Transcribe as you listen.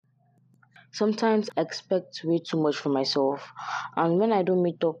Sometimes I expect way too much from myself, and when I don't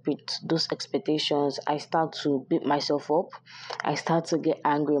meet up with those expectations, I start to beat myself up. I start to get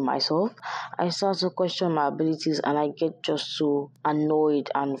angry at myself. I start to question my abilities, and I get just so annoyed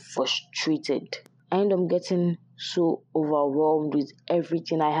and frustrated. I end up getting so overwhelmed with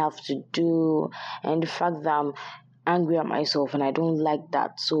everything I have to do, and the fact that I'm angry at myself and I don't like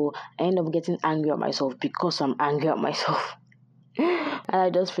that. So I end up getting angry at myself because I'm angry at myself. And I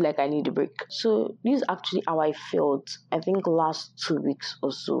just feel like I need a break. So this is actually how I felt, I think last 2 weeks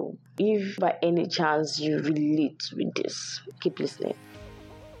or so. If by any chance you relate with this, keep listening.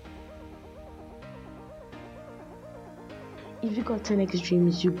 If you got 10x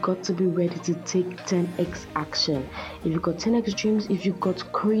dreams, you got to be ready to take 10x action. If you got 10x dreams, if you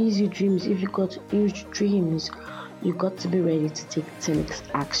got crazy dreams, if you got huge dreams, you got to be ready to take 10x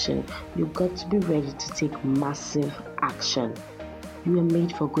action. You got to be ready to take massive action. You are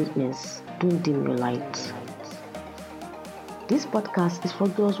made for greatness. Don't dim your light. This podcast is for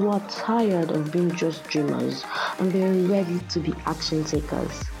those who are tired of being just dreamers and they're ready to be action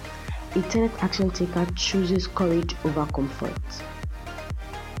takers. A 10x action taker chooses courage over comfort.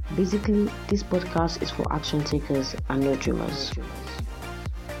 Basically, this podcast is for action takers and not dreamers.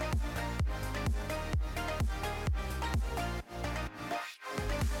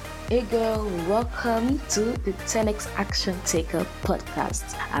 Hey girl, welcome to the 10x Action Taker podcast.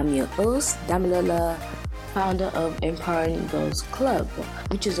 I'm your host, Damilola, founder of Empowering Girls Club,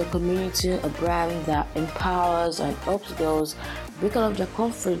 which is a community, a brand that empowers and helps girls break out of their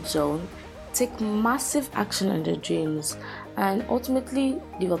comfort zone, take massive action on their dreams, and ultimately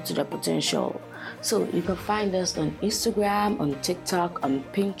live up to their potential. So you can find us on Instagram, on TikTok, on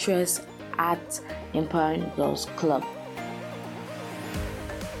Pinterest at Empowering Girls Club.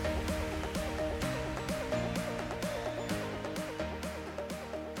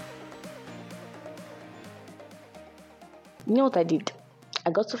 You know what I did? I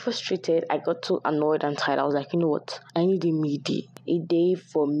got so frustrated, I got so annoyed and tired. I was like, you know what? I need a me day. A day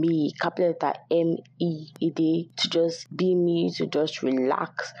for me, capital letter M-E. A day to just be me, to just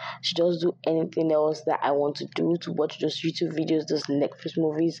relax, to just do anything else that I want to do, to watch those YouTube videos, those Netflix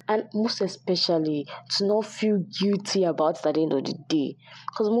movies, and most especially to not feel guilty about it at the end of the day.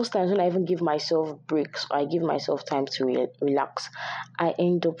 Because most times when I even give myself breaks or I give myself time to relax, I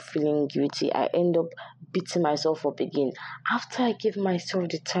end up feeling guilty. I end up beating myself up again. After I give myself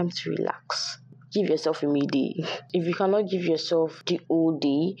the time to relax, give yourself a day. If you cannot give yourself the whole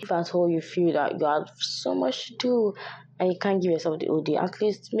day, if at all you feel that you have so much to do and you can't give yourself the whole day, at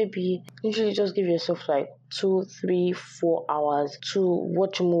least maybe usually just give yourself like 2, 3, 4 hours to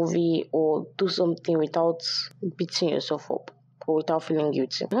watch a movie or do something without beating yourself up or without feeling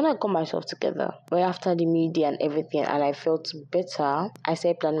guilty. When I got myself together, right after the media and everything, and I felt better, I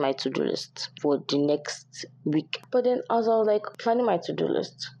started planning my to-do list for the next week. But then as I was like planning my to-do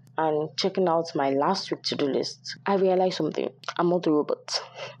list and checking out my last week to-do list, I realized something. I'm not a robot.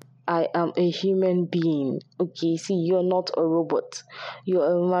 I am a human being. Okay, see, you're not a robot. You're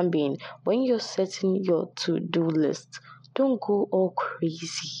a human being. When you're setting your to-do list, don't go all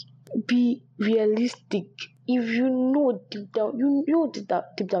crazy. Be realistic. If you know deep down,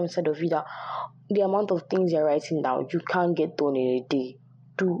 deep down inside of you that the amount of things you're writing down, you can't get done in a day.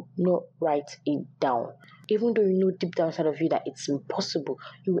 Do not write it down. Even though you know deep down inside of you that it's impossible,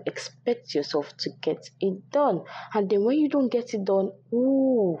 you expect yourself to get it done. And then when you don't get it done,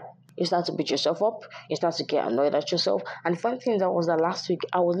 you start to beat yourself up, you start to get annoyed at yourself. And the funny thing that was that last week,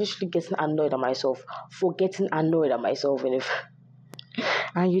 I was literally getting annoyed at myself for getting annoyed at myself.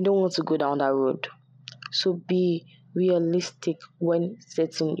 And you don't want to go down that road. So be realistic when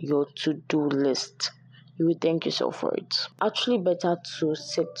setting your to-do list. You will thank yourself for it. Actually, better to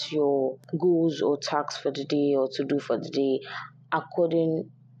set your goals or tasks for the day or to do for the day according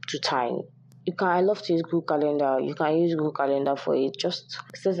to time. I love to use Google Calendar. You can use Google Calendar for it. Just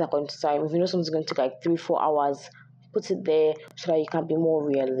set according to time. If you know something's going to take like 3-4 hours, put it there so that you can be more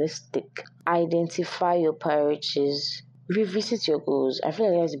realistic. Identify your priorities. Revisit your goals. I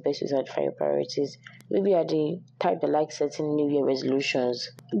feel like that's the best way to identify your priorities. Maybe you're the type that likes setting New Year resolutions.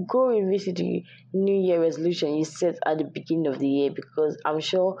 Go revisit the New Year resolution you set at the beginning of the year, because I'm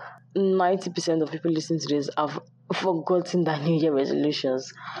sure 90% of people listening to this have forgotten their New Year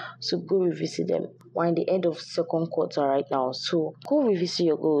resolutions. So go revisit them. We're in the end of second quarter right now. So go revisit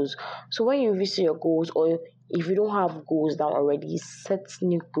your goals. So when you revisit your goals, or if you don't have goals down already, set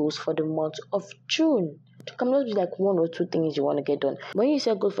new goals for the month of June. It can just be like 1 or 2 things you want to get done. When you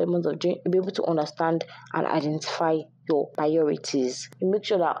set goals for the month of June, you'll be able to understand and identify your priorities. You make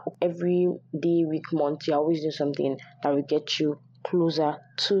sure that every day, week, month, you're always doing something that will get you closer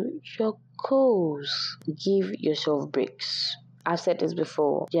to your goals. Give yourself breaks. I've said this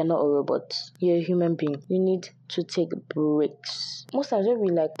before, you're not a robot. You're a human being. You need to take breaks. Most times when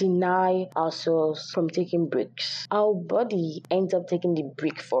we deny ourselves from taking breaks, our body ends up taking the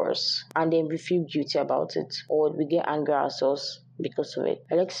break for us and then we feel guilty about it or we get angry at ourselves because of it.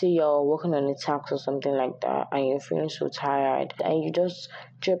 Let's say you're working on a task or something like that and you're feeling so tired and you just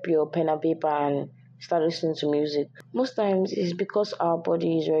drop your pen and paper and start listening to music. Most times it's because our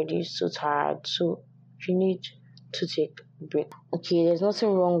body is already so tired, so you need to take a break. Okay, there's nothing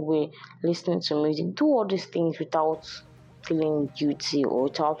wrong with listening to music. Do all these things without feeling guilty or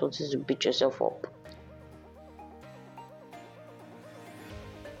without wanting to beat yourself up.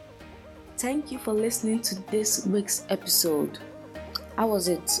 Thank you for listening to this week's episode. How was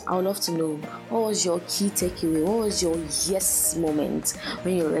it? I would love to know. What was your key takeaway? What was your yes moment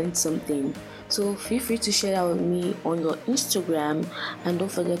when you learned something? So feel free to share that with me on your Instagram and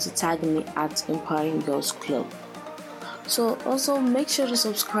don't forget to tag me at Empowering Girls Club. So also make sure to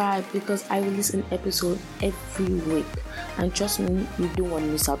subscribe because I release an episode every week and trust me, you don't want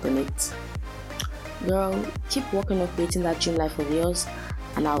to miss out on it. Girl, keep working on creating that dream life of yours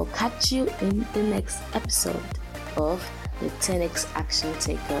and I will catch you in the next episode of the 10X Action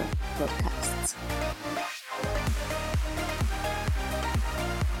Taker podcast.